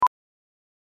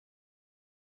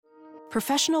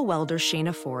Professional welder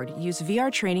Shayna Ford used VR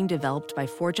training developed by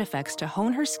ForgeFX to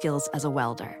hone her skills as a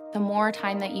welder. The more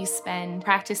time that you spend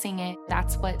practicing it,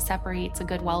 that's what separates a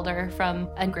good welder from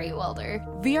a great welder.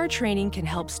 VR training can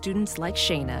help students like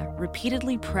Shayna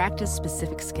repeatedly practice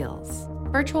specific skills.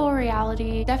 Virtual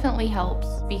reality definitely helps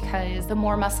because the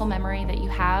more muscle memory that you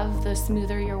have, the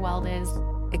smoother your weld is.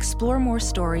 Explore more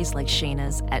stories like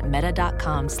Shayna's at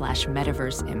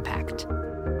meta.com/metaverseimpact.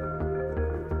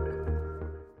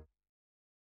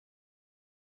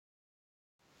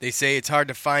 They say it's hard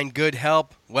to find good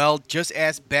help. Well, just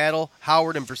ask Battle,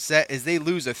 Howard, and Brissett as they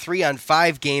lose a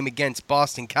 3-on-5 game against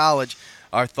Boston College.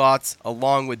 Our thoughts,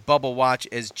 along with Bubble Watch,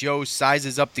 as Joe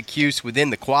sizes up the Cuse within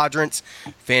the quadrants.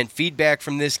 Fan feedback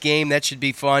from this game, that should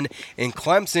be fun. And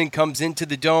Clemson comes into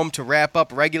the Dome to wrap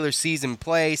up regular season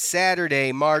play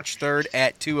Saturday, March 3rd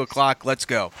at 2 o'clock. Let's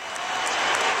go.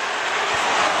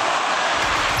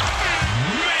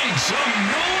 Make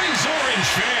some noise, Orange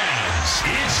fans.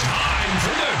 It's time for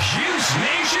the Cuse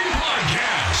Nation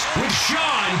Podcast with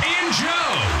Sean and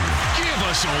Joe. Give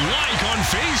us a like on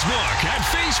Facebook at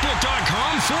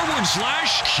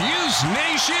facebook.com/Cuse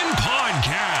Nation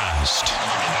Podcast.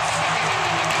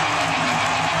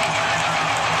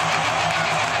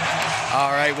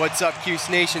 All right, what's up, Cuse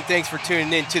Nation? Thanks for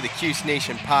tuning in to the Cuse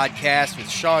Nation Podcast with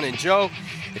Sean and Joe.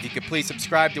 If you could please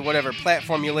subscribe to whatever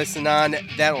platform you listen on,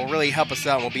 that will really help us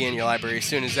out and we'll be in your library as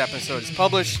soon as the episode is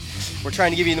published. We're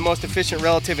trying to give you the most efficient,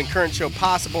 relative, and current show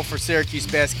possible for Syracuse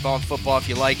basketball and football. If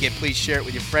you like it, please share it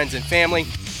with your friends and family.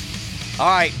 All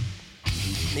right,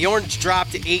 the Orange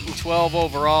dropped to 8-12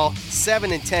 overall,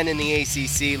 7-10 in the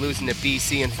ACC, losing to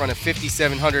BC in front of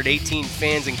 5,718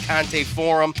 fans in Conte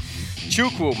Forum.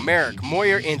 Chukwu, Merrick,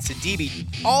 Moyer, and Sidibe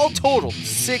all totaled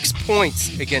 6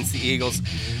 points against the Eagles.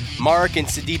 Mark and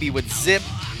Sidibe with zip.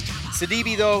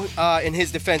 Sidibe, though, in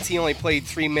his defense, he only played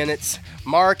 3 minutes.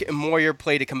 Mark and Moyer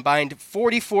played a combined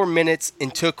 44 minutes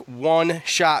and took one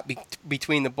shot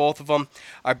between the both of them.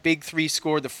 Our big three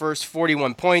scored the first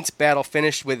 41 points. Battle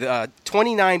finished with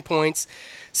 29 points,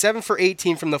 7 for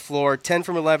 18 from the floor, 10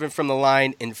 from 11 from the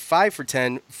line, and 5 for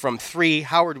 10 from 3.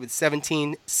 Howard with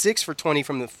 17, 6 for 20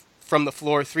 from the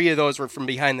floor. 3 of those were from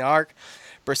behind the arc.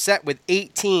 Brissett with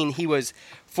 18. He was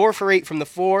 4 for 8 from the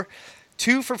floor,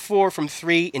 2 for 4 from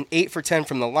 3, and 8 for 10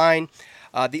 from the line.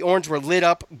 The Orange were lit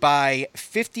up by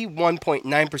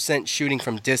 51.9% shooting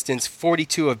from distance.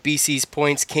 42 of BC's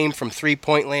points came from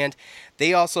three-point land.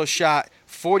 They also shot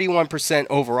 41%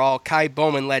 overall. Kai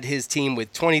Bowman led his team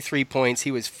with 23 points.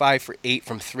 He was 5 for 8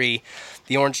 from 3.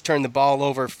 The Orange turned the ball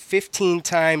over 15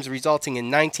 times, resulting in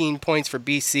 19 points for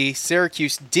BC.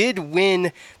 Syracuse did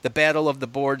win the Battle of the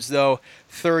Boards, though,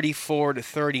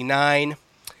 34-39.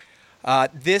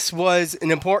 This was an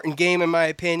important game, in my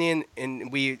opinion,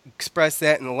 and we expressed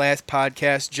that in the last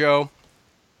podcast, Joe.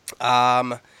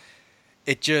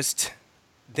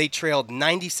 They trailed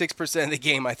 96% of the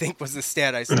game, I think was the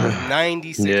stat I saw.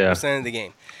 96% of the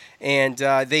game. And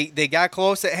they got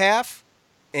close at half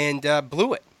and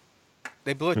blew it.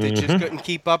 They blew it. They just couldn't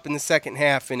keep up in the second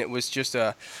half, and it was just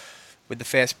with the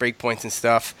fast break points and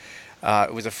stuff,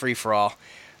 it was a free-for-all.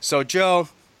 So, Joe,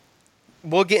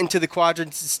 we'll get into the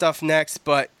quadrants and stuff next,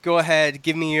 but go ahead,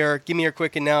 give me your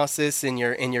quick analysis and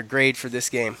your grade for this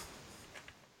game.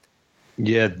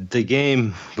 Yeah, the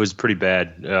game was pretty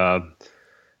bad.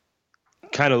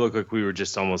 Kind of looked like we were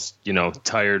just almost,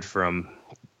 tired from,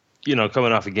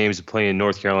 coming off of games of playing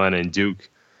North Carolina and Duke,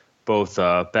 both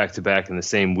back-to-back in the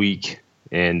same week,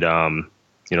 and,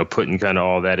 putting kind of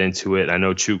all that into it. I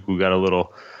know Chukwu got a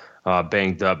little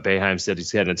banged up. Boeheim said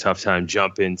he's having a tough time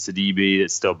jumping. Sidibe,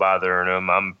 it's still bothering him.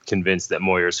 I'm convinced that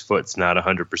Moyer's foot's not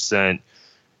 100%.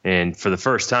 And for the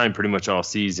first time pretty much all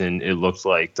season, it looked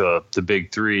like the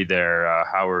big three there,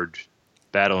 Howard,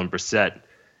 Battle, and Brissett,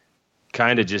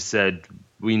 kind of just said,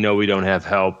 we know we don't have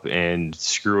help, and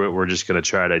screw it, we're just going to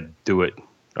try to do it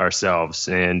ourselves.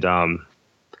 And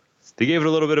they gave it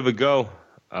a little bit of a go.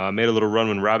 Made a little run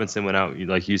when Robinson went out,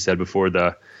 like you said, before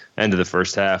the end of the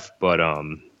first half. But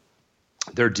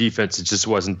their defense, it just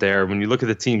wasn't there. When you look at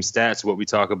the team stats, what we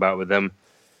talk about with them,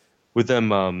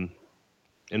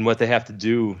 and what they have to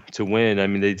do to win. I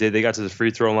mean, they got to the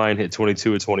free throw line, hit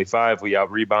 22 of 25. We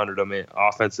out-rebounded them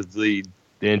offensively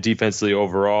and defensively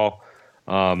overall.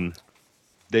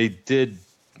 They did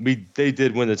win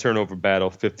the turnover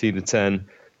battle, 15-10.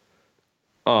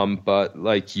 But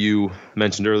like you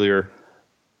mentioned earlier,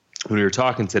 when we were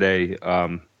talking today,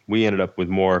 we ended up with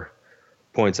more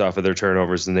points off of their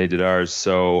turnovers than they did ours.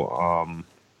 So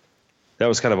that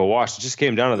was kind of a wash. It just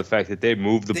came down to the fact that they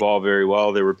moved the ball very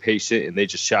well. They were patient, and they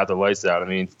just shot the lights out. I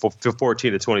mean,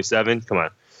 14-27, come on.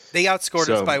 They outscored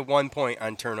us by 1 point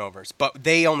on turnovers, but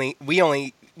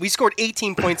we scored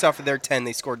 18 points off of their 10.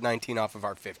 They scored 19 off of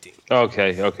our 15.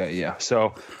 Okay, yeah.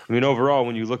 So, I mean, overall,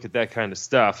 when you look at that kind of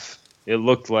stuff, it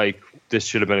looked like this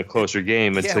should have been a closer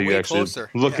game until you actually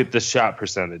look at the shot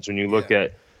percentage. When you look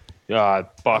at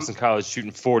Boston College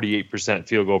shooting 48%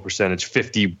 field goal percentage,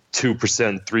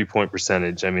 52% three-point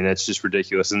percentage. I mean, that's just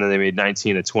ridiculous. And then they made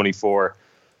 19 of 24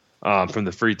 from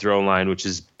the free throw line, which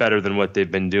is better than what they've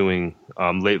been doing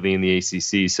lately in the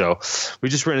ACC. So we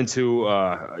just ran into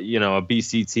a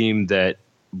BC team that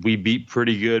we beat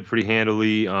pretty good, pretty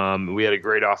handily. We had a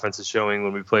great offensive showing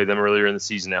when we played them earlier in the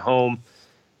season at home.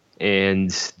 And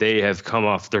they're coming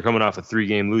off a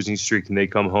 3-game losing streak, and they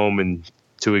come home and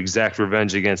to exact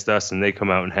revenge against us, and they come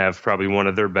out and have probably one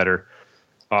of their better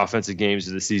offensive games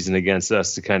of the season against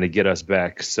us to kind of get us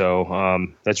back. So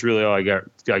that's really all I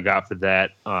got for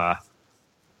that.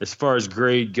 As far as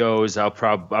grade goes, I'm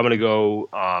going to go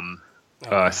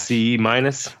C-, and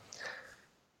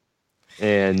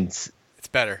it's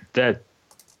better.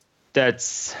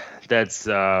 That's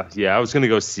I was going to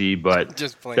go C, but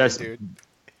just playing, dude.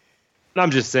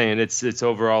 I'm just saying it's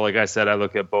overall, like I said, I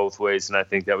look at both ways, and I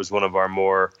think that was one of our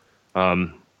more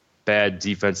bad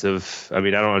defensive. I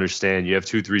mean, I don't understand. You have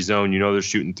 2-3 zone. You know they're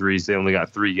shooting threes. They only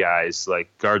got 3 guys. Like,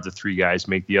 guard the 3 guys,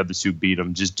 make the other 2 beat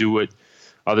them. Just do what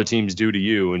other teams do to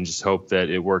you and just hope that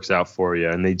it works out for you.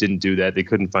 And they didn't do that. They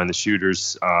couldn't find the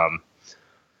shooters. And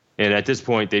at this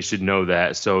point, they should know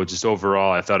that. So just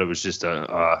overall, I thought it was just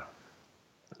a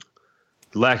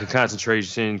lack of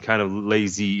concentration, kind of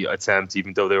lazy attempt,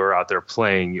 even though they were out there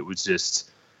playing. It was just,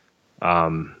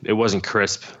 it wasn't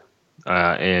crisp.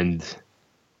 And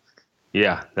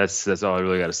yeah, that's all I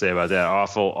really got to say about that.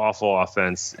 Awful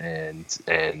offense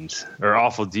or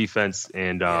awful defense.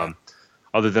 And,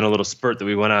 other than a little spurt that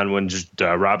we went on when just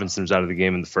Robinson was out of the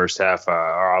game in the first half,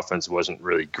 our offense wasn't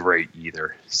really great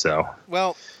either. So,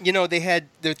 well, they had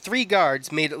their 3 guards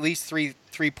made at least 3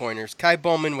 3-pointers. Kai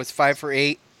Bowman was 5 for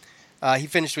 8. He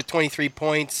finished with 23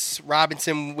 points.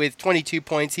 Robinson with 22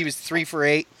 points. He was 3 for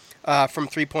 8 from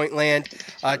 3-point land.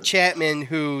 Chapman,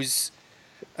 he's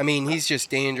just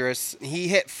dangerous. He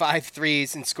hit 5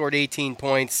 threes and scored 18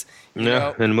 points. You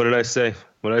know? And what did I say?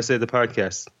 What did I say at the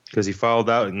podcast? Because he fouled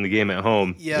out in the game at home,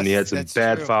 and he had some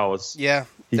bad fouls. Yeah,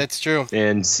 that's true.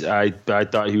 And I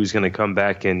thought he was going to come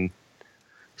back and –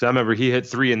 because I remember he hit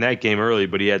 3 in that game early,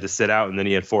 but he had to sit out, and then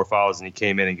he had 4 fouls, and he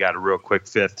came in and got a real quick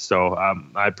 5th. So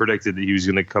I predicted that he was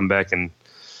going to come back and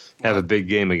have a big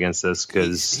game against us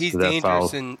because he's of that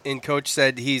dangerous, foul. And Coach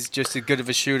said he's just as good of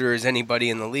a shooter as anybody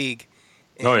in the league.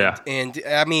 And, And,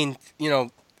 I mean,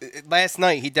 last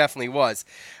night he definitely was.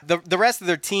 The rest of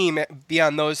their team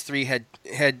beyond those 3 had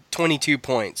 22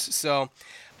 points. So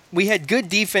we had good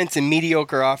defense and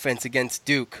mediocre offense against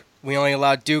Duke. We only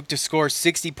allowed Duke to score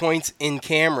 60 points in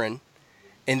Cameron.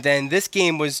 And then this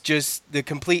game was just the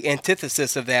complete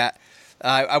antithesis of that.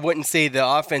 I wouldn't say the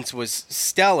offense was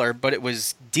stellar, but it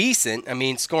was decent. I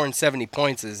mean, scoring 70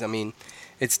 points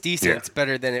it's decent. Yeah. It's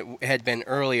better than it had been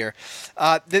earlier.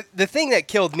 The thing that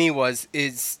killed me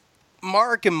is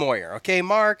Mark and Moyer. Okay,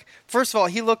 Mark, first of all,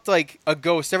 he looked like a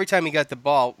ghost. Every time he got the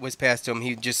ball was passed to him,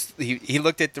 he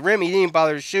looked at the rim. He didn't even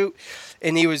bother to shoot,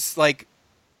 and he was like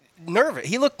nervous.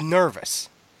 He looked nervous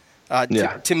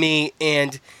to me,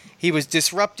 and he was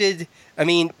disrupted. I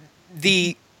mean,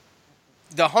 the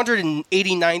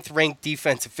 189th ranked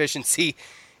defense efficiency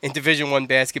in Division I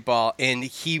basketball, and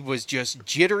he was just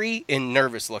jittery and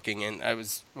nervous looking, and I'm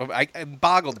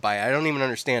boggled by it. I don't even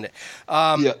understand it.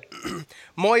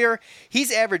 Moyer,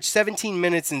 he's averaged 17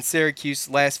 minutes in Syracuse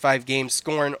last 5 games,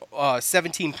 scoring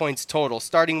 17 points total.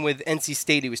 Starting with NC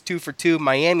State, he was 2 for 2.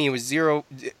 Miami was 0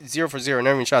 for 0,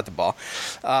 never even shot the ball.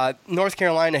 North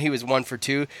Carolina, he was 1 for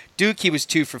 2. Duke, he was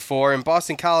 2 for 4. In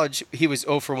Boston College, he was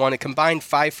 0 for 1. A combined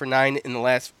 5 for 9 in the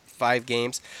last 5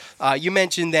 games. You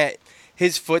mentioned that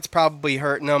his foot's probably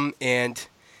hurting him, and,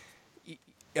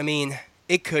 I mean,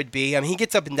 it could be. I mean, he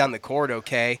gets up and down the court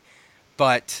okay,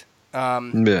 but,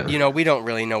 we don't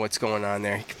really know what's going on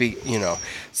there. It could be,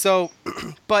 So,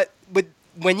 but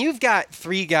when you've got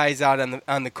 3 guys out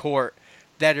on the court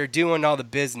that are doing all the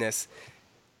business,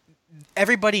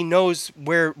 everybody knows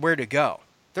where to go.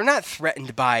 They're not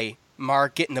threatened by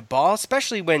Mark getting the ball,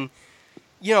 especially when,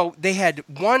 they had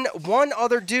one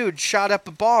other dude shot up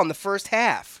a ball in the first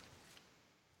half.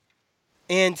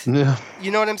 And you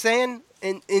know what I'm saying?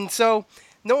 And so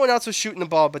no one else was shooting the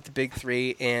ball but the big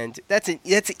 3, and that's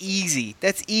easy.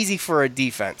 That's easy for a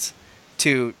defense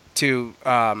to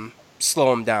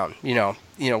slow them down.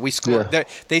 We scored.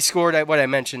 They scored at what I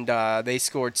mentioned. They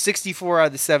scored 64 out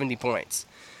of the 70 points.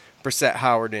 Brissett,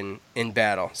 Howard in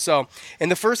battle. So in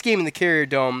the first game in the Carrier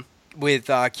Dome with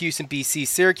Cuse and BC,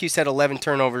 Syracuse had 11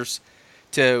 turnovers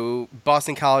to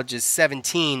Boston College's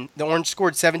 17. The Orange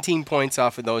scored 17 points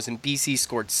off of those, and BC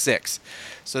scored 6.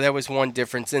 So that was one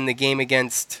difference. In the game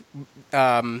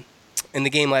in the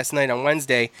game last night on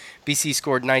Wednesday, BC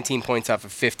scored 19 points off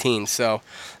of 15. So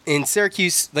in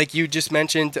Syracuse, like you just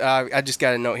mentioned, I just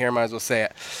got a note here, might as well say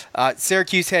it.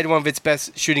 Syracuse had one of its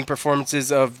best shooting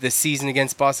performances of the season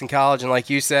against Boston College, and like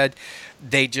you said,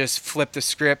 they just flipped the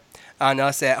script on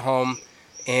us at home,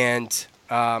 and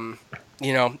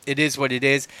it is what it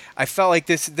is. I felt like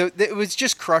it was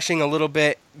just crushing a little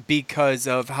bit because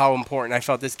of how important I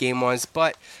felt this game was.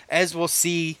 But as we'll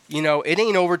see, it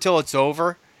ain't over till it's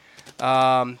over.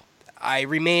 I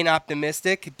remain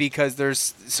optimistic because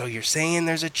so you're saying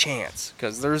there's a chance,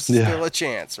 because there's still a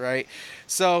chance, right?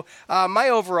 So my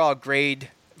overall grade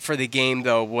for the game,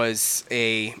 though, was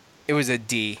a D. It was a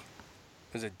D.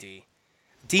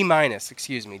 D minus.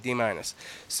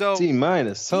 So D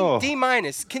minus. Oh. D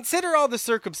minus. Consider all the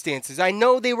circumstances. I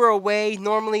know they were away.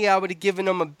 Normally, I would have given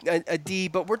them a D,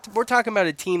 but we're talking about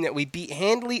a team that we beat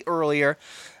handily earlier.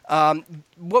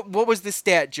 What was the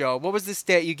stat, Joe? What was the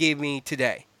stat you gave me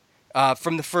today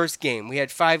from the first game? We had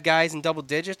 5 guys in double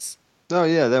digits. Oh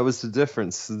yeah, that was the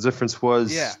difference. The difference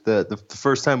was that the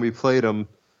first time we played them,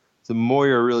 the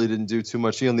Moyer really didn't do too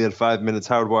much. He only had 5 minutes.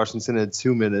 Howard Washington had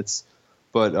 2 minutes.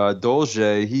 But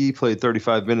Dolce, he played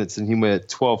 35 minutes, and he went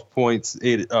 12 points,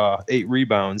 8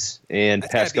 rebounds. And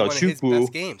Pascal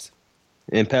Chukwu,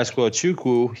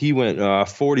 he went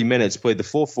 40 minutes, played the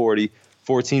full 40,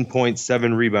 14 points,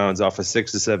 7 rebounds off of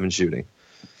 6 to 7 shooting.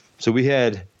 So we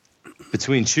had,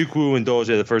 between Chukwu and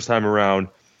Dolce the first time around,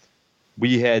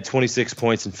 we had 26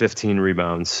 points and 15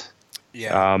 rebounds.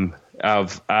 Yeah.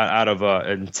 Out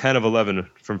of 10 of 11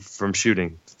 from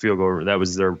shooting field goal. That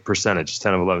was their percentage,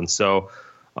 10 of 11. So,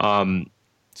 I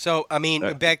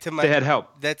mean, back to my. They had help.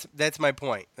 That's my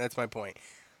point.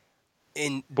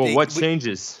 What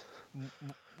changes?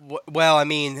 Well, I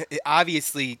mean,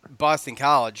 obviously Boston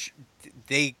College,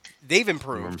 they've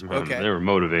improved. Okay, they were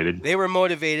motivated.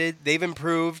 They've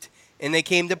improved. And they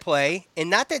came to play, and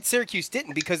not that Syracuse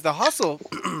didn't, because the hustle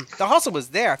was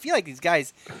there. I feel like these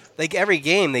guys, like every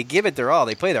game, they give it their all.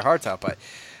 They play their hearts out. But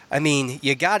I mean,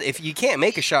 if you can't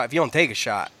make a shot if you don't take a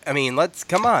shot. I mean, let's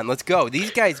go. These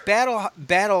guys battle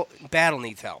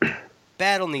needs help.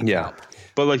 Battle needs help.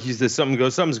 But like you said,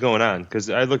 something's going on, because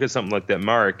I look at something like that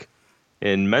Mark,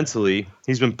 and mentally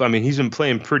he's been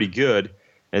playing pretty good.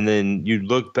 And then you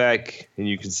look back and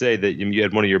you can say that you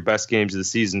had one of your best games of the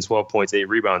season, 12 points, 8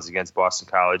 rebounds against Boston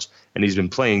College, and he's been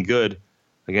playing good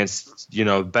against,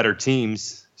 better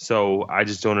teams. So I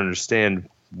just don't understand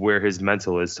where his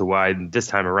mental is to why this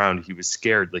time around he was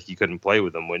scared, like he couldn't play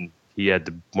with them when he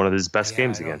had one of his best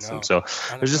games against them. So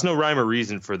there's just no rhyme or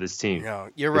reason for this team. No,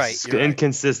 you're right. It's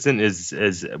inconsistent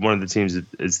as one of the teams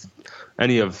as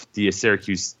any of the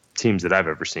Syracuse teams that I've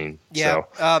ever seen. Yeah.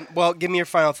 So. Well, give me your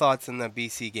final thoughts on the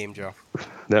BC game, Joe.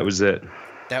 That was it.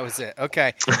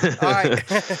 Okay. All right.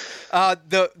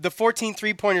 The 14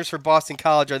 3-pointers for Boston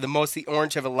College are the most the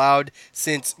Orange have allowed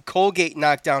since Colgate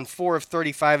knocked down 4 of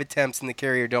 35 attempts in the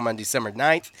Carrier Dome on December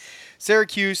 9th.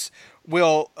 Syracuse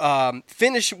will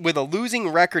finish with a losing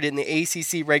record in the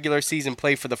ACC regular season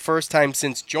play for the first time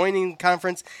since joining the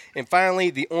conference. And finally,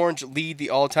 the Orange lead the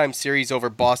all-time series over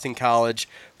Boston College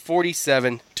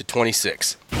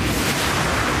 47-26.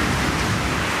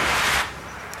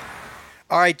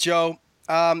 All right, Joe.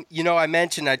 I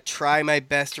mentioned I try my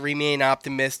best to remain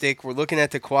optimistic. We're looking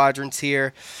at the quadrants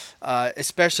here,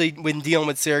 especially when dealing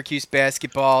with Syracuse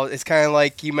basketball. It's kind of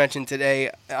like you mentioned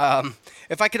today.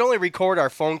 If I could only record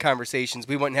our phone conversations,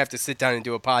 we wouldn't have to sit down and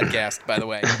do a podcast, by the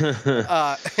way.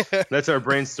 That's our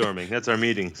brainstorming. That's our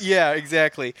meetings. Yeah,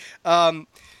 exactly.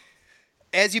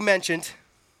 As you mentioned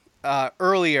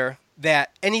earlier,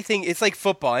 that it's like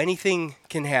football. Anything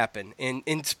can happen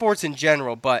in sports in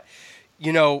general. But,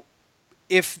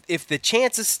 if the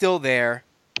chance is still there,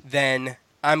 then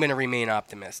I'm going to remain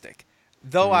optimistic.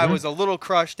 Though I was a little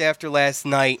crushed after last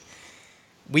night.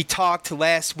 We talked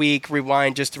last week,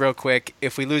 rewind just real quick,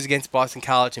 if we lose against Boston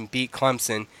College and beat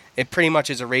Clemson, it pretty much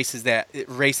erases that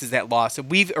loss. So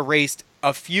we've erased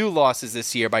a few losses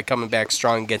this year by coming back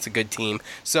strong against a good team.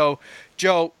 So,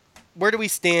 Joe, where do we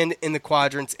stand in the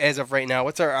quadrants as of right now?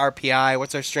 What's our RPI?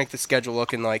 What's our strength of schedule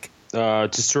looking like?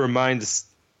 Just to remind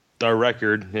our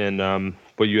record and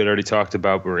what you had already talked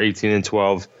about, we're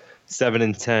 18-12,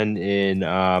 7-10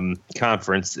 in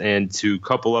conference, and to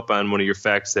couple up on one of your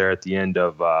facts there at the end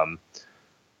of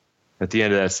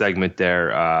that segment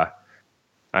there.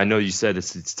 I know you said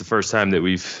it's the first time that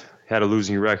we've had a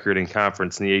losing record in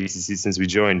conference in the ACC since we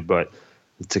joined, but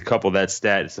to couple that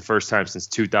stat, it's the first time since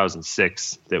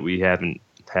 2006 that we haven't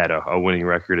had a winning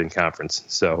record in conference,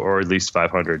 so, or at least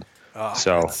 500. Oh,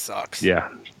 so that sucks. Yeah.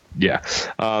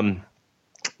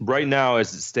 Right now,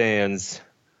 as it stands,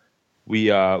 we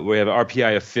have an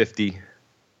RPI of 50,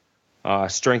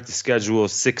 strength of schedule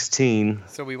of 16.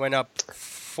 So we went up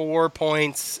 4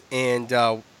 points and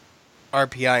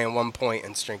RPI and 1 point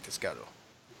in strength of schedule.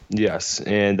 Yes,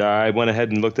 and I went ahead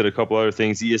and looked at a couple other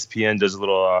things. ESPN does a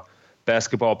little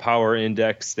basketball power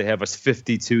index. They have us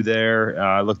 52 there.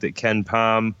 I looked at Ken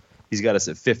Palm. He's got us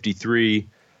at 53.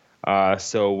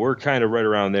 So we're kind of right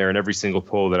around there in every single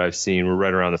poll that I've seen. We're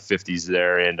right around the 50s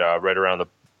there, and right around the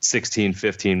 16,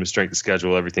 15 with strength of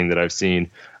schedule, everything that I've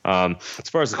seen. As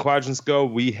far as the quadrants go,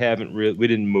 we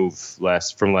didn't move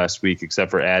from last week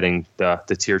except for adding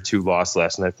the Tier 2 loss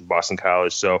last night from Boston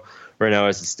College. So right now,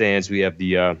 as it stands, we have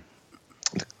the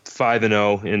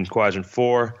 5-0 in quadrant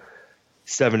 4,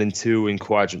 7-2 in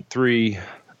quadrant 3.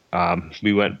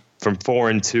 We went from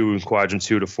 4-2 in quadrant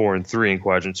 2 to 4-3 in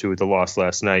quadrant 2 with the loss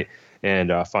last night.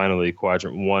 And finally,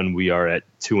 quadrant 1, we are at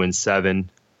 2-7.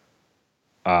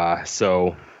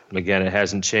 So again, it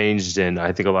hasn't changed, and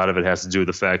I think a lot of it has to do with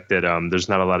the fact that there's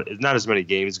not as many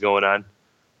games going on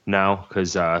now,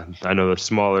 because I know the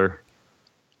smaller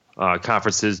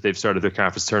conferences, they've started their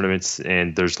conference tournaments,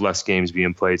 and there's less games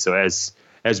being played. So as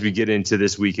we get into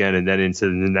this weekend and then into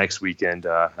the next weekend,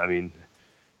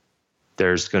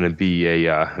 there's going to be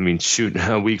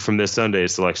a week from this Sunday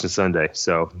is Selection Sunday.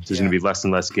 So there's going to be less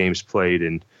and less games played,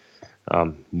 and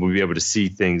we'll be able to see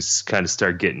things kind of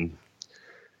start getting,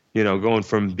 going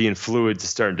from being fluid to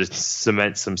starting to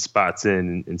cement some spots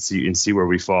in and see where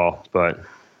we fall. But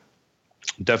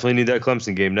definitely need that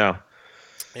Clemson game now.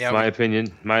 Yeah, my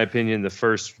opinion, the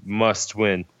first must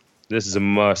win. This is a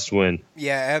must win.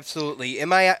 Yeah, absolutely.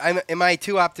 Am I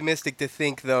too optimistic to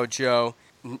think, though, Joe,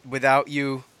 without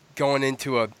you going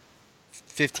into a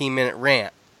 15-minute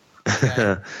rant?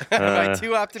 Okay? Am I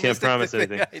too optimistic? Can't promise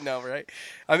anything. I know, right?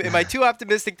 Am I too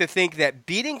optimistic to think that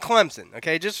beating Clemson,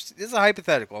 okay, this is a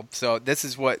hypothetical, so this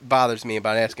is what bothers me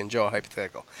about asking Joe a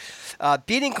hypothetical.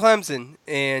 Beating Clemson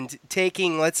and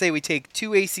taking, let's say we take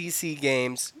 2 ACC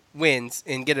games, wins,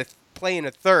 and get a play in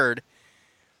a third,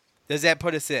 does that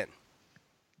put us in?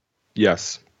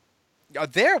 Yes.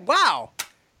 There? Wow.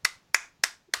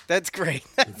 That's great.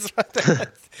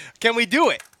 Can we do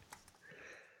it?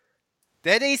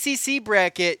 That ACC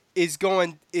bracket is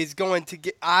going to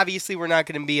get. Obviously, we're not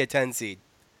going to be a 10 seed.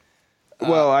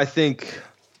 Well, I think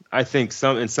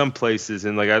in some places,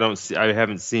 and I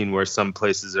haven't seen where some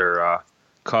places are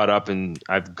caught up, and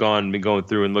I've been going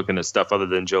through and looking at stuff other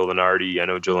than Joe Lunardi. I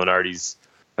know Joe Lunardi's.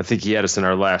 I think he had us in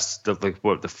our last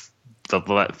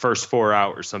the first 4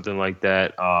 out or something like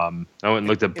that. I went and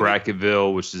looked at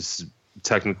Bracketville, which is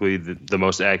technically the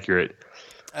most accurate.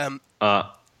 Go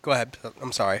ahead.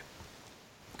 I'm sorry.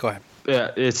 Go ahead.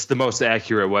 Yeah, it's the most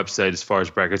accurate website as far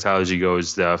as bracketology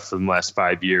goes for the last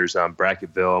 5 years.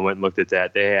 Bracketville, I went and looked at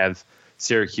that. They have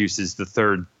Syracuse is the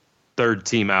third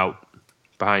team out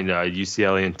behind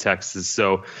UCLA and Texas.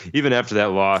 So even after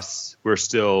that loss, we're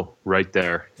still right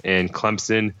there. And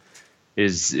Clemson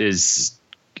is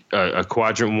a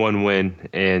quadrant 1 win,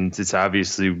 and it's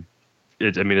obviously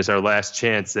it's our last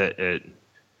chance at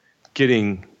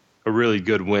getting a really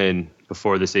good win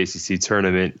before this ACC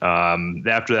tournament.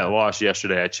 After that loss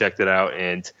yesterday, I checked it out,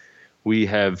 and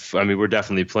we're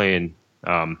definitely playing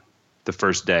the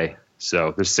first day.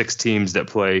 So there's 6 teams that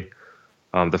play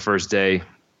the first day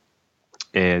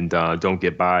and don't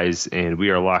get byes, and we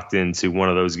are locked into one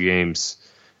of those games.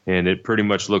 And it pretty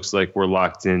much looks like we're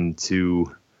locked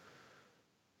into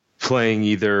playing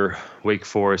either Wake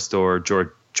Forest or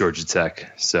Georgia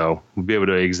Tech. So we'll be able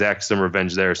to exact some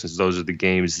revenge there, since those are the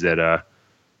games that have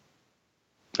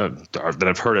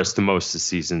hurt us the most this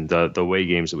season, the away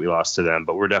games that we lost to them.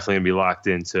 But we're definitely gonna be locked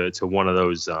into one of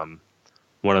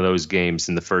those games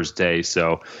in the first day.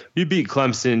 So you beat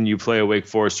Clemson, you play a Wake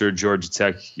Forest or Georgia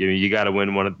Tech. You got to win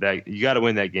You got to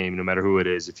win that game, no matter who it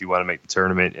is, if you want to make the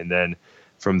tournament. And then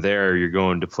from there, you're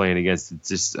going to playing against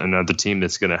just another team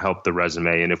that's going to help the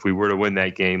resume. And if we were to win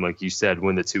that game, like you said,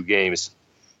 win the 2 games,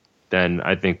 then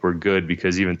I think we're good,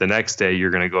 because even the next day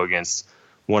you're going to go against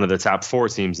one of the top 4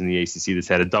 teams in the ACC that's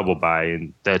had a double bye,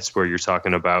 and that's where you're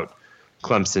talking about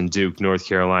Clemson, Duke, North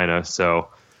Carolina. So,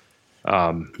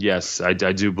 yes, I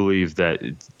do believe that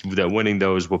winning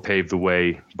those will pave the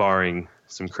way, barring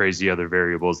some crazy other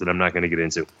variables that I'm not going to get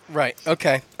into. Right.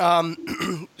 Okay.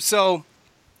 So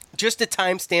just to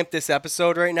timestamp this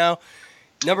episode right now,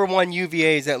 number 1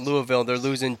 UVA is at Louisville. They're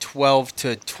losing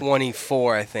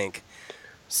 12-24, I think.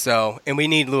 So, and we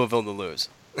need Louisville to lose.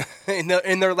 In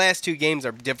their last 2 games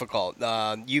are difficult.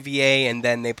 UVA, and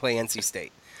then they play NC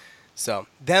State. So,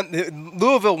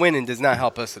 Louisville winning does not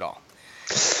help us at all.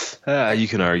 You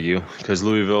can argue, because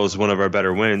Louisville is one of our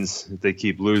better wins. If they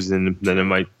keep losing, then it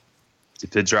might,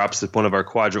 if it drops one of our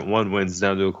quadrant 1 wins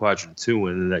down to a quadrant 2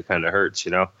 win, then that kind of hurts,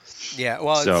 you know? Yeah,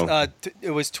 well, So,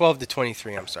 it was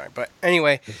 12-23, I'm sorry. But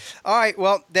anyway, all right,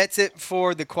 well, that's it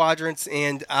for the quadrants,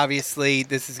 and obviously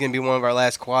this is going to be one of our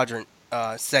last quadrant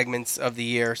segments of the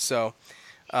year, so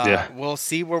we'll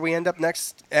see where we end up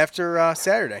next after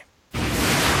Saturday.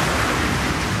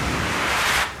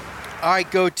 All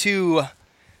right, go to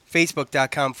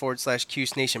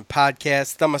Facebook.com/Cuse Nation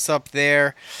Podcast. Thumb us up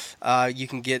there. You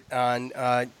can get on,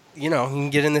 you can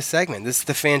get in this segment. This is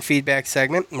the fan feedback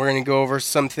segment. We're going to go over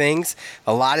some things,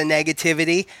 a lot of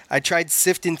negativity. I tried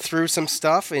sifting through some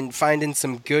stuff and finding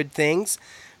some good things,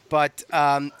 but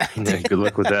good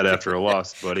luck with that after a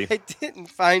loss, buddy. I didn't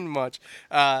find much.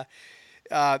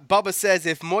 Bubba says,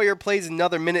 if Moyer plays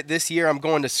another minute this year, I'm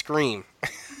going to scream.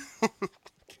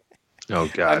 Oh,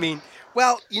 God. I mean,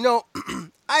 well,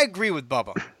 I agree with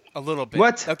Bubba a little bit.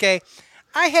 What? Okay.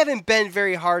 I haven't been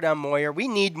very hard on Moyer. We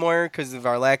need Moyer because of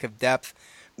our lack of depth.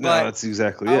 No, that's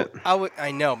exactly it.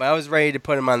 I know, but I was ready to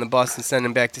put him on the bus and send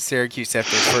him back to Syracuse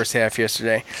after the first half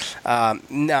yesterday.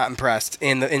 Not impressed.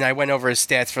 And I went over his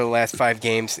stats for the last 5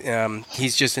 games.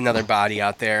 He's just another body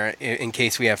out there in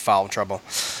case we have foul trouble.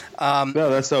 No,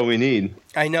 that's all we need.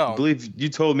 I know. I believe you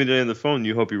told me today on the phone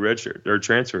you hope he redshirt or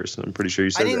transfers. I'm pretty sure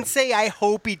you said that. I didn't say I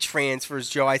hope he transfers,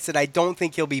 Joe. I said I don't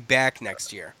think he'll be back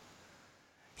next year.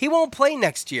 He won't play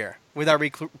next year with our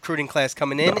recruiting class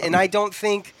coming in, and I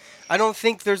think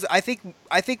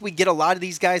we get a lot of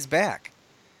these guys back.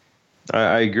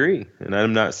 I agree, and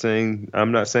I'm not saying I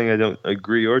don't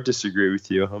agree or disagree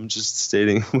with you. I'm just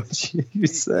stating what you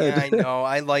said. Yeah, I know.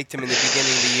 I liked him in the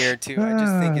beginning of the year too. I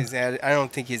just think I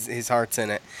don't think his heart's in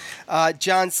it.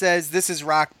 John says this is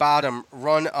rock bottom.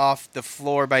 Run off the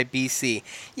floor by BC.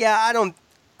 Yeah, I don't.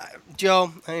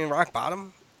 Joe, I mean rock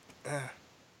bottom.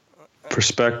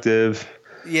 Perspective.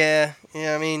 Yeah.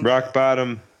 I mean rock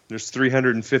bottom. There's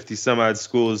 350 some odd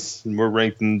schools, and we're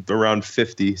ranked in around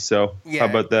 50. So how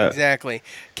about that? Exactly.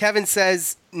 Kevin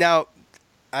says, now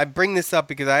I bring this up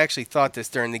because I actually thought this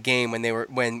during the game when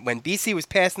when BC was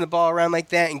passing the ball around like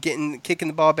that and kicking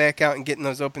the ball back out and getting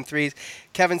those open threes.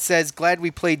 Kevin says, glad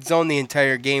we played zone the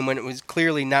entire game when it was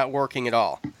clearly not working at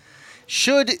all.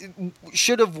 Should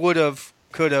have, would have,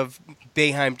 could have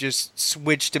Boeheim just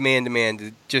switched to man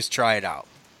to just try it out.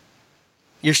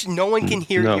 No one can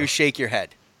hear you shake your head.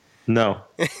 No.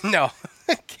 No.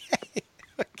 Okay.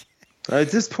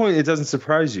 At this point, it doesn't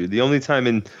surprise you. The only time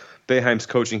in Boeheim's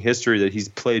coaching history that he's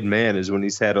played man is when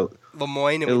he's had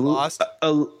Lemoyne and we lost.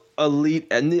 Elite,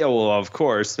 and well, of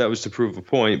course, that was to prove a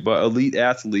point. But elite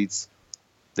athletes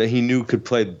that he knew could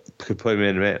play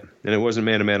man to man, and it wasn't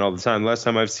man to man all the time. Last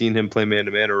time I've seen him play man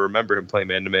to man or remember him play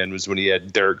man to man was when he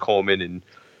had Derek Coleman and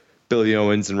Billy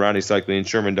Owens and Ronnie Cycli and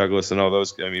Sherman Douglas and all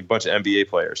those. I mean, a bunch of NBA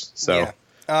players. So.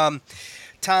 Yeah.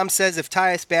 Tom says if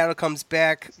Tyus Battle comes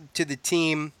back to the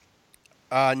team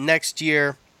next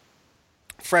year,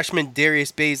 freshman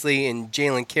Darius Baisley and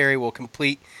Jalen Carey will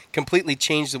completely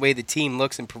change the way the team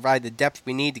looks and provide the depth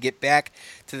we need to get back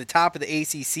to the top of the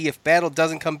ACC. If Battle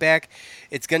doesn't come back,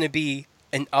 it's going to be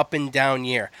an up and down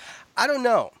year. I don't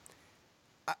know.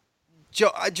 Joe,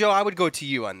 I would go to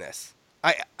you on this.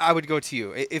 I would go to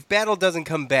you. If Battle doesn't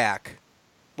come back,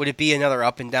 would it be another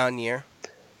up and down year,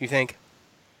 you think?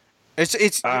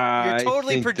 You're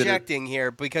totally projecting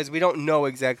here because we don't know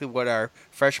exactly what our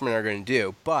freshmen are going to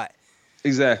do, but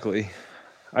exactly.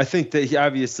 I think that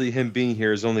obviously him being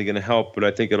here is only going to help, but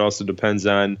I think it also depends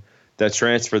on that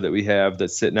transfer that we have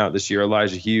that's sitting out this year,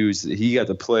 Elijah Hughes. He got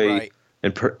to play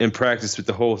and practice with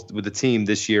the team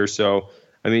this year. So,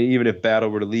 I mean, even if Battle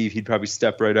were to leave, he'd probably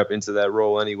step right up into that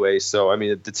role anyway. So, I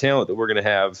mean, the talent that we're going to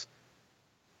have,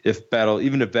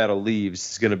 even if Battle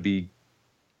leaves, is going to be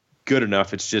good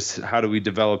enough. It's just how do we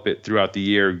develop it throughout the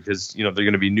year because, they're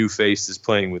going to be new faces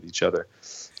playing with each other.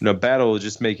 Battle will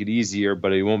just make it easier,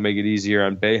 but it won't make it easier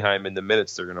on Boeheim in the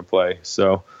minutes they're going to play.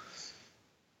 So,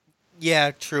 yeah,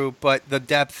 true, but the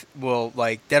depth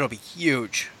that'll be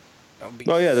huge.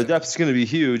 The depth's going to be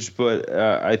huge, but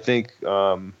I think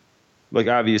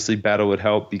obviously Battle would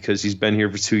help because he's been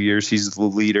here for 2 years. He's the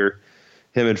leader.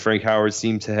 Him and Frank Howard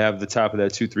seem to have the top of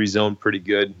that 2-3 zone pretty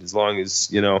good as long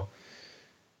as,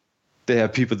 they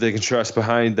have people they can trust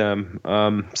behind them.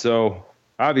 So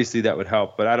obviously that would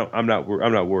help, but I'm not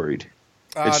worried.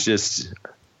 It's just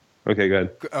okay. Go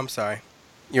ahead. I'm sorry,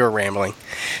 you're rambling.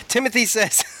 Timothy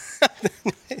says,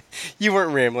 You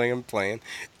weren't rambling. I'm playing.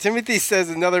 Timothy says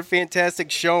another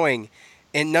fantastic showing,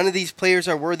 and none of these players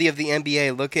are worthy of the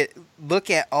NBA. Look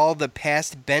at all the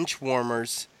past bench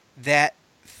warmers that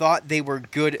thought they were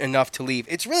good enough to leave.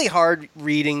 It's really hard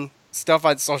reading stuff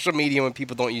on social media when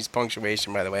people don't use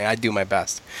punctuation. By the way, I do my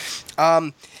best.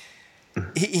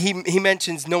 He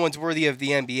mentions no one's worthy of the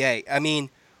NBA. I mean,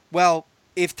 well,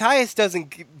 if Tyus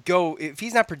doesn't go, if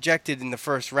he's not projected in the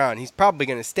first round, he's probably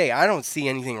going to stay. I don't see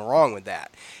anything wrong with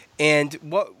that. And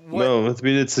what? No, I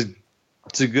mean it's a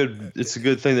good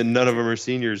thing that none of them are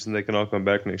seniors and they can all come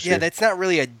back next year. Yeah, that's not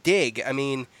really a dig. I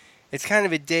mean, it's kind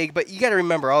of a dig, but you got to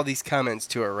remember all these comments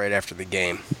to it right after the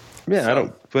game. Yeah, so. I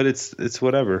don't. But it's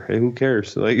whatever. Hey, who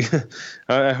cares? Like,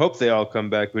 I hope they all come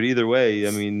back. But either way,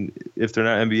 I mean, if they're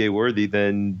not NBA worthy,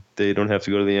 then they don't have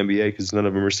to go to the NBA because none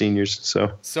of them are seniors.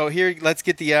 So here, let's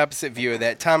get the opposite view of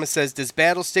that. Thomas says, "Does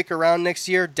Battle stick around next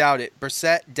year? Doubt it.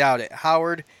 Brissett, doubt it.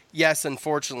 Howard, yes,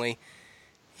 unfortunately,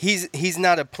 he's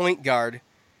not a point guard.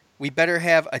 We better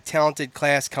have a talented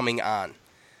class coming on."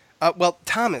 Well,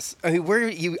 Thomas, I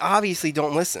mean, you obviously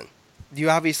don't listen. You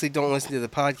obviously don't listen to the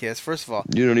podcast, first of all.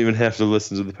 You don't even have to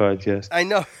listen to the podcast. I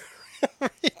know.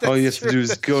 All you have to do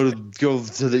is go to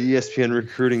the ESPN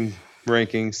recruiting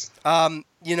rankings.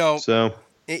 So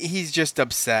he's just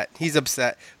upset. He's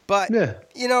upset. But, yeah.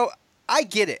 I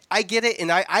get it. And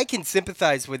I can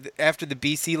sympathize with after the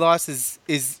BC loss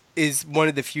is one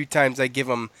of the few times I give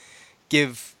I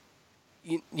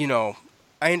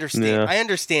understand. Yeah. I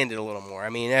understand it a little more. I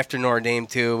mean, after Notre Dame,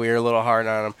 too, we were a little hard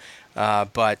on him.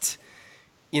 But...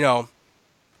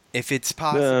 if it's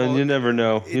possible, you never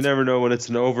know. You never know when it's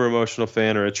an over-emotional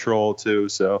fan or a troll too.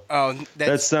 So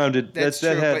that's true.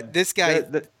 But this guy's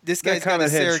got a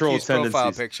Syracuse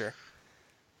profile picture.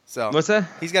 So what's that?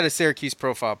 He's got a Syracuse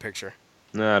profile picture.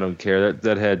 No, I don't care.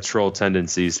 That had troll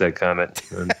tendencies. That comment.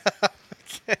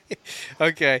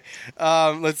 Okay.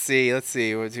 Let's see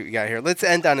what we got here. Let's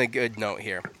end on a good note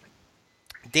here.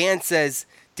 Dan says,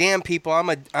 "Damn people, I'm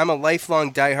a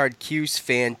lifelong diehard Cuse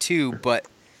fan too, but."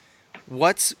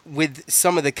 What's with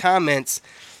some of the comments?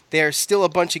 There's still a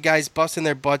bunch of guys busting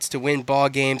their butts to win ball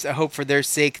games. I hope for their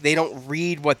sake they don't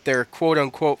read what their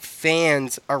quote-unquote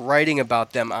fans are writing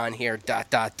about them on here, ...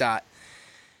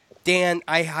 Dan,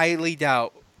 I highly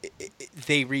doubt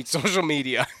they read social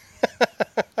media.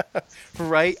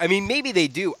 Right? I mean, maybe they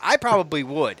do. I probably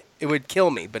would. It would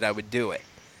kill me, but I would do it.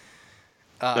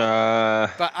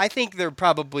 But I think they're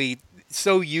probably...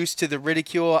 so used to the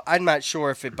ridicule, I'm not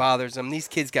sure if it bothers them. These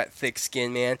kids got thick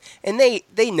skin, man, and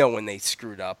they know when they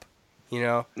screwed up,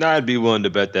 I'd be willing to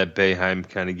bet that Boeheim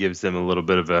kind of gives them a little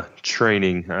bit of a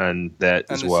training on that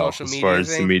as well, as far as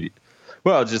the media.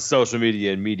 Well, just social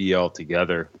media and media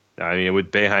altogether. I mean,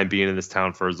 with Boeheim being in this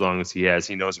town for as long as he has,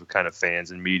 he knows what kind of fans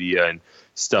and media and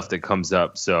stuff that comes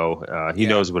up, so he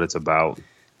knows what it's about.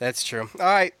 That's true. All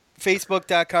right,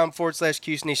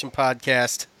 Facebook.com/Cuse Nation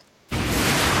Podcast.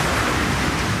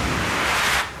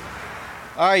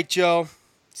 All right, Joe,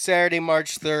 Saturday,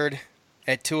 March 3rd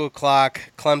at 2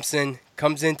 o'clock, Clemson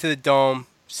comes into the Dome,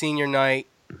 senior night,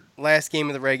 last game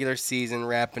of the regular season,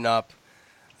 wrapping up.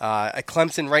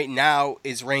 Clemson right now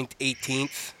is ranked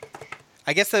 18th.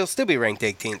 I guess they'll still be ranked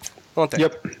 18th, won't they?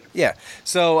 Yep. Yeah.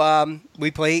 So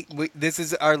this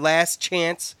is our last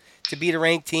chance to beat a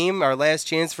ranked team, our last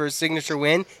chance for a signature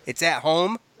win. It's at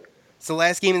home. It's the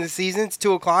last game of the season. It's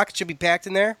 2 o'clock. It should be packed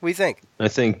in there. What do you think? I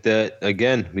think that,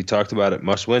 again, we talked about it.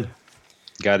 Must win.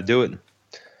 Got to do it.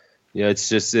 Yeah, it's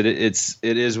just it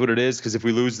is what it is. Because if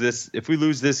we lose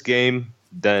this game,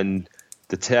 then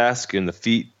the task and the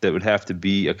feat that would have to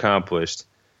be accomplished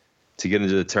to get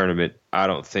into the tournament, I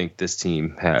don't think this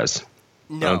team has.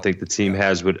 No. I don't think the team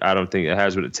has what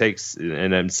it takes,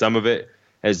 and then some of it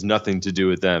has nothing to do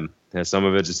with them. And some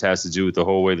of it just has to do with the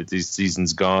whole way that these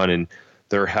season's gone and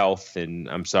their health. And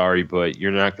I'm sorry, but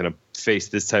you're not going to face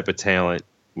this type of talent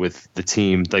with the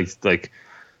team like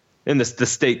in the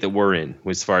state that we're in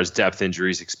as far as depth,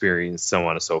 injuries, experience, so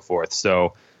on and so forth.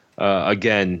 So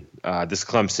again, this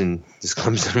Clemson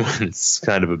win is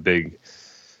kind of a big.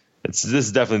 This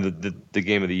is definitely the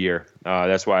game of the year.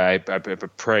 That's why I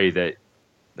pray that.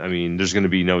 I mean, there's going to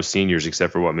be no seniors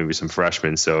except for maybe some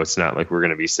freshmen. So it's not like we're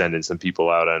going to be sending some people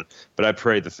out on. But I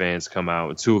pray the fans come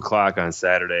out at 2 o'clock on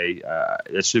Saturday.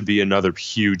 It should be another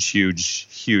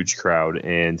huge crowd.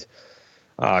 And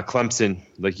Clemson,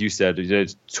 like you said,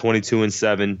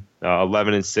 22-7,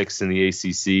 11-6 in the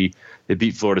ACC. They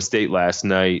beat Florida State last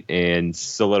night and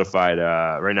solidified.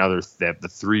 Right now they have the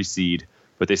 3 seed,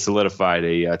 but they solidified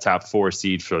a top 4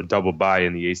 seed for a double bye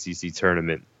in the ACC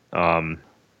tournament.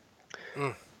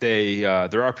 Their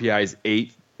RPI is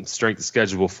 8, strength of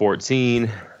schedule 14.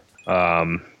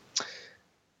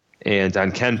 And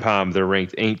on KenPom, they're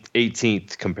ranked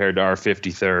 18th compared to our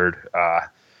 53rd.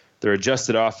 Their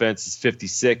adjusted offense is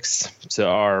 56 to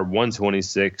our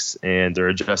 126, and their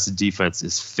adjusted defense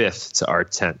is 5th to our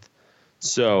 10th.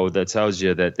 So that tells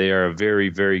you that they are a very,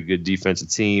 very good defensive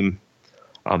team.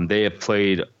 They have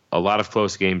played a lot of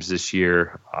close games this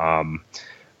year.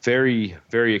 Very,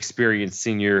 very experienced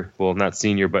senior, well, not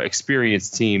senior, but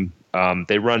experienced team.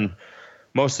 They run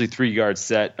mostly 3-guard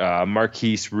set.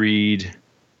 Marquise Reed,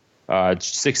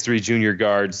 6'3" junior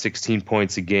guard, 16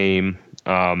 points a game.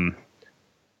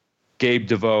 Gabe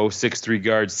DeVoe, 6'3"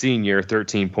 guard senior,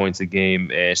 13 points a game.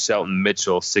 And Shelton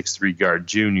Mitchell, 6'3" guard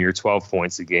junior, 12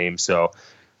 points a game. So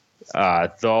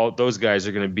those guys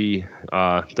are going to be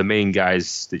the main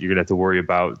guys that you're going to have to worry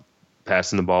about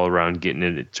passing the ball around,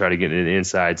 try to get it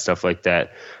inside, stuff like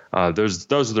that.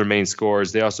 Those are their main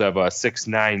scores. They also have a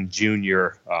 6'9"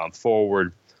 junior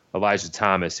forward, Elijah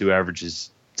Thomas, who averages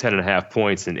 10.5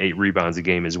 points and 8 rebounds a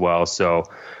game as well. So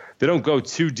they don't go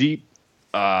too deep.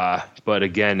 But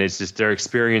again, it's just their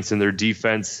experience and their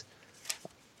defense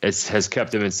has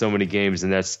kept them in so many games,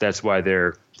 and that's why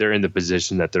they're in the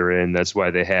position that they're in. That's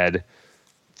why they had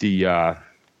the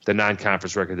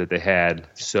non-conference record that they had.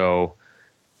 So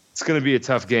it's going to be a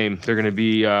tough game. They're going to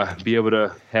be able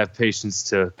to have patience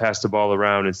to pass the ball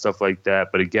around and stuff like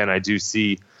that. But again, I do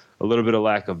see a little bit of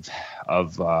lack of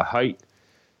height.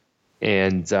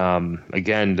 And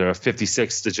again, the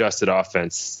 56th adjusted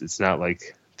offense. It's not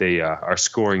like they are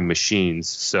scoring machines.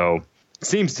 So it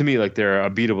seems to me like they're a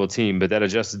beatable team, but that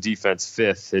adjusted defense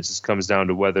 5th, it just comes down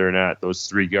to whether or not those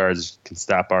 3 guards can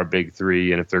stop our big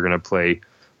 3 and if they're going to play,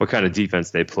 what kind of defense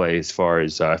they play as far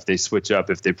as if they switch up,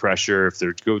 if they pressure, if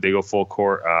they go full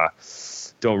court.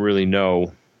 Don't really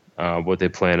know what they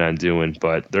plan on doing,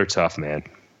 but they're tough, man.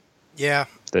 Yeah.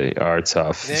 They are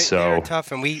tough. They're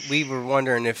tough, and we were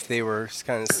wondering if they were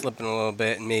kind of slipping a little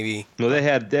bit, and maybe. Well, they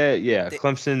had that. Yeah,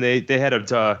 Clemson. They had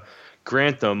a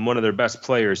Grantham, one of their best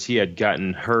players. He had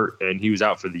gotten hurt, and he was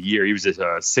out for the year. He was a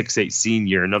 6'8"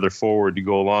 senior, another forward to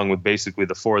go along with basically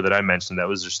the 4 that I mentioned. That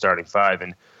was their starting 5,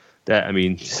 and that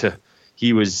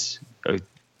he was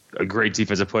a great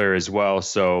defensive player as well.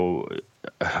 So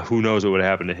who knows what would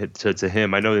happen to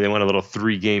him? I know they went a little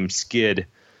 3-game skid.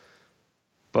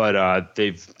 But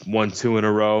they've won 2 in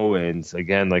a row, and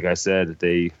again, like I said,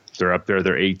 they're up there.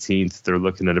 They're 18th. They're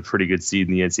looking at a pretty good seed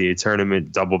in the NCAA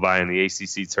tournament, double bye in the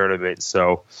ACC tournament.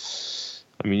 So,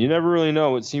 you never really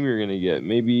know what team you're going to get.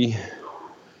 Maybe,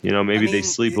 they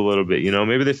sleep a little bit.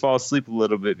 Maybe they fall asleep a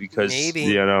little bit because maybe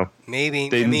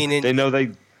they know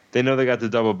they got the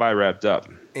double bye wrapped up.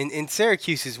 And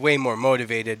Syracuse is way more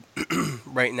motivated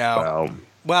right now.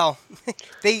 Well,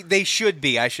 they should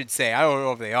be, I should say. I don't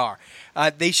know if they are.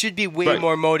 They should be way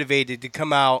more motivated to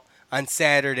come out on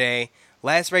Saturday,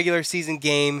 last regular season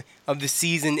game of the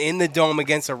season in the Dome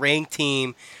against a ranked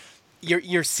team.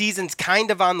 Your season's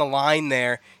kind of on the line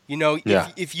there.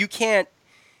 If you can't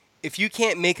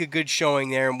make a good showing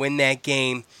there and win that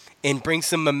game and bring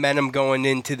some momentum going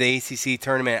into the ACC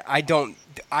tournament, I don't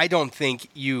think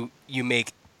you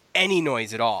make any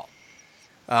noise at all.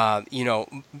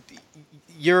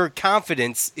 Your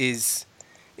confidence is,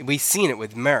 we've seen it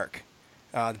with Merrick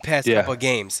the past couple of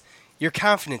games. Your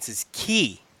confidence is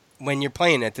key when you're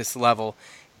playing at this level,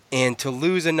 and to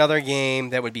lose another game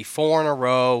that would be 4 in a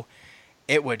row,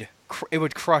 it would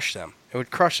crush them. It would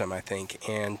crush them, I think.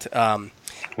 And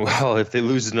well, if they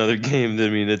lose another game,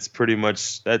 it's pretty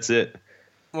much that's it.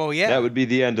 Well, yeah, that would be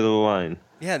the end of the line.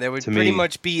 Yeah, that would pretty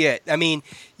much be it.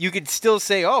 You could still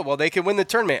say, oh, well, they could win the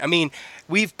tournament.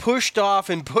 We've pushed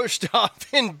off and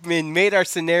made our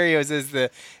scenarios as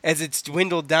it's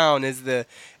dwindled down, as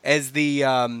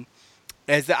the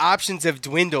options have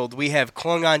dwindled. We have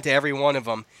clung on to every one of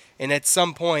them, and at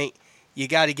some point, you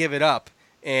got to give it up.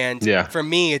 And for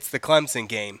me, it's the Clemson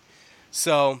game.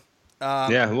 So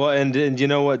well, and you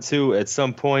know what too? At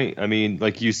some point,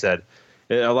 like you said,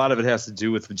 a lot of it has to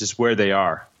do with just where they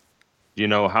are.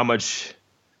 How much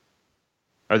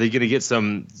are they going to get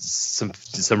some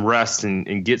rest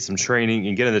and get some training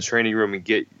and get in the training room and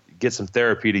get some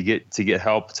therapy to get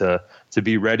help to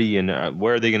be ready, and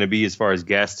where are they going to be as far as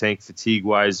gas tank fatigue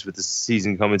wise with the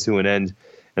season coming to an end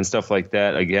and stuff like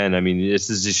that. Again,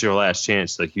 this is just your last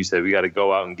chance. Like you said, we got to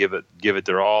go out and give it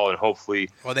their all, and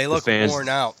hopefully. Well, they look worn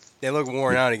out. They look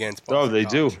worn out against Boston. Oh, they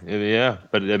do. Yeah,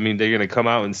 but they're going to come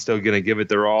out and still going to give it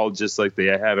their all, just like they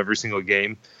have every single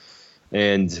game.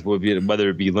 And whether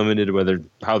it be limited,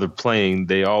 how they're playing,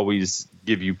 they always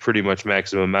give you pretty much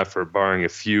maximum effort, barring a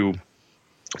few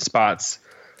spots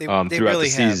throughout the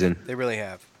season. They really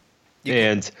have.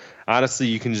 And honestly,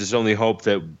 you can just only hope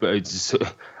that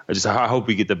I hope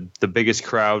we get the biggest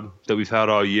crowd that we've had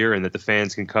all year, and that the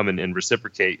fans can come and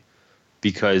reciprocate,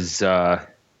 because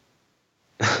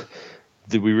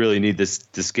we really need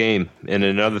this game. And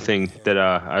another thing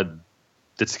that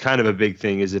that's kind of a big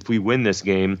thing is if we win this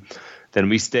game, then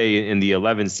we stay in the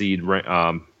 11 seed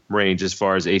range as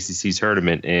far as ACC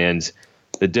tournament. And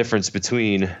the difference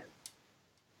between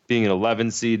being an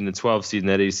 11 seed and a 12 seed in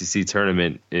that ACC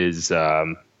tournament is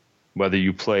whether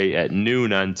you play at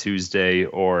noon on Tuesday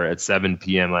or at 7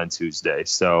 p.m. on Tuesday.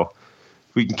 So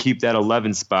if we can keep that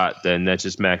 11 spot, then that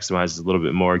just maximizes a little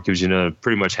bit more. It gives you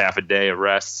pretty much half a day of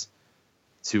rest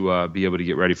to be able to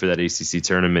get ready for that ACC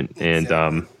tournament. Exactly.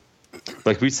 And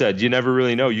like we said, you never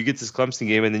really know. You get this Clemson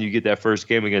game, and then you get that first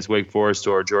game against Wake Forest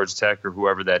or Georgia Tech or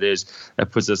whoever that is.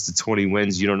 That puts us to 20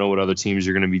 wins. You don't know what other teams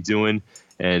are going to be doing,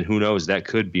 and who knows, that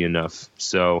could be enough.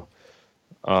 So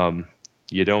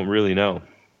you don't really know.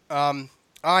 I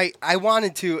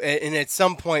wanted to, and at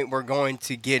some point we're going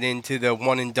to get into the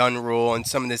one-and-done rule and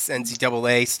some of this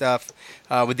NCAA stuff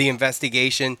with the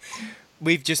investigation.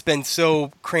 We've just been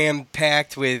so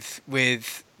cram-packed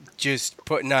with just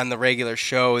putting on the regular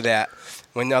show that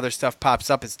when other stuff pops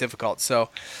up, it's difficult. So,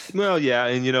 well, yeah,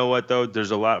 and you know what, though?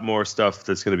 There's a lot more stuff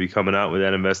that's going to be coming out with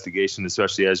that investigation,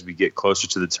 especially as we get closer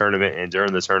to the tournament and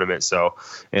during the tournament. So,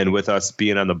 and with us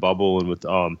being on the bubble and with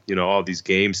all these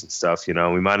games and stuff, we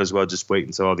might as well just wait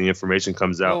until all the information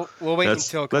comes out. We'll wait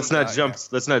until it let's comes not out, jump. Yeah.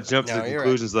 Let's not jump to the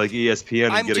conclusions like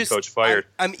ESPN and get a coach fired.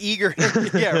 I'm eager.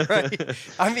 Yeah, right.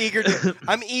 I'm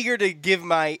eager to give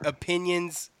my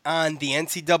opinions on the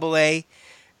NCAA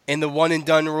and the one and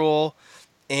done rule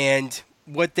and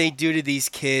what they do to these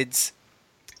kids.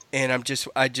 And I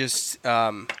just.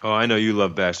 Oh, I know you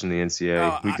love bashing the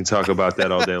NCAA. We can talk about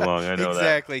that all day long. I know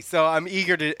exactly. So I'm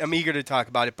eager to talk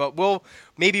about it. But we'll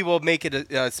make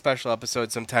it a special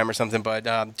episode sometime or something.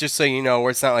 But just so you know,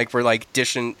 where it's not like we're like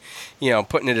dishing,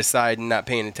 putting it aside and not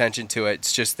paying attention to it.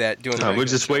 It's just that doing. We're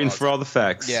just waiting for all the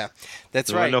facts. Yeah,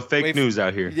 that's right. No fake news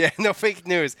out here. Yeah, no fake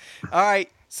news. All right.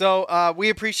 So we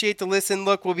appreciate the listen.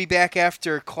 Look, we'll be back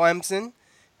after Clemson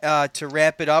to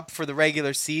wrap it up for the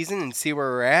regular season and see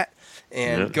where we're at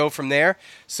and go from there.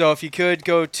 So if you could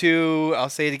go to, I'll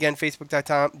say it again,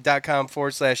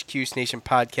 facebook.com/Cuse Nation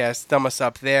Podcast. Thumb us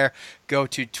up there. Go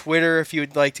to Twitter if you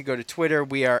would like to go to Twitter.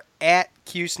 We are at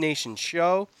Cuse Nation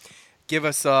Show. Give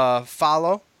us a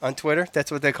follow on Twitter.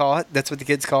 That's what they call it. That's what the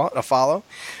kids call it, a follow.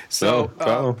 So,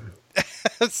 follow.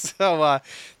 So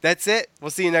that's it.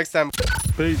 We'll see you next time.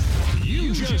 Peace.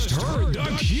 You just heard the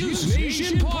Cuse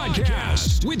Nation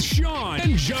Podcast with Sean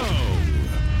and Joe.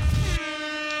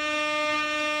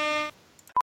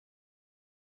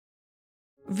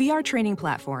 VR training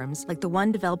platforms, like the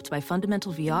one developed by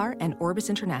Fundamental VR and Orbis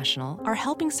International, are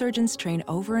helping surgeons train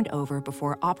over and over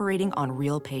before operating on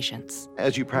real patients.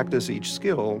 As you practice each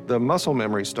skill, the muscle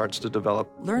memory starts to develop.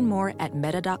 Learn more at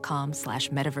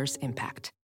meta.com/metaverseimpact.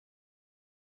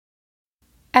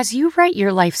 As you write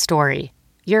your life story,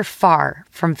 you're far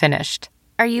from finished.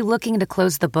 Are you looking to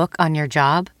close the book on your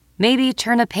job? Maybe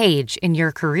turn a page in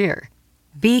your career?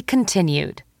 Be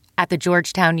continued at the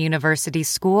Georgetown University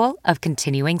School of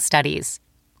Continuing Studies.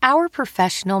 Our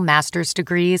professional master's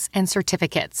degrees and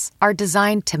certificates are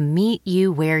designed to meet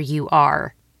you where you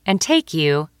are and take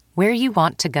you where you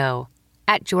want to go.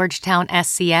 At Georgetown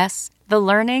SCS, the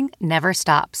learning never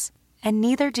stops, and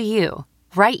neither do you.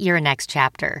 Write your next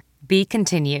chapter. Be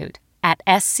continued at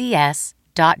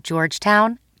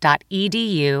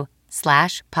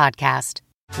scs.georgetown.edu/podcast.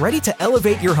 Ready to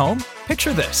elevate your home?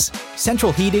 Picture this: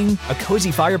 central heating, a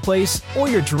cozy fireplace, or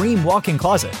your dream walk-in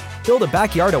closet. Build a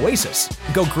backyard oasis,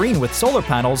 go green with solar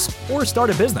panels, or start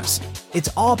a business. It's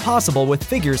all possible with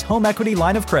Figure's home equity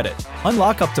line of credit.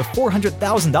 Unlock up to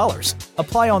 $400,000.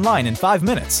 Apply online in 5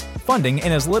 minutes. Funding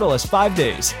in as little as 5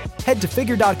 days. Head to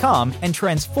Figure.com and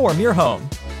transform your home.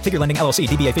 Figure Lending LLC,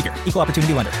 DBA Figure, Equal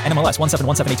Opportunity Lender, NMLS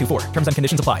 1717824. Terms and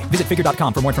conditions apply. Visit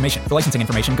Figure.com for more information. For licensing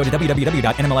information, go to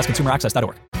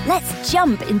www.nmlsconsumeraccess.org. Let's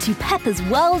jump into Peppa's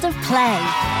world of play.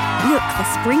 Look for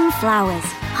spring flowers,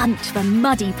 hunt for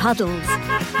muddy puddles,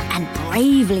 and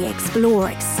bravely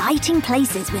explore exciting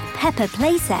places with Peppa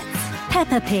playsets.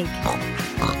 Peppa Pig,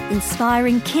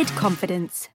 inspiring kid confidence.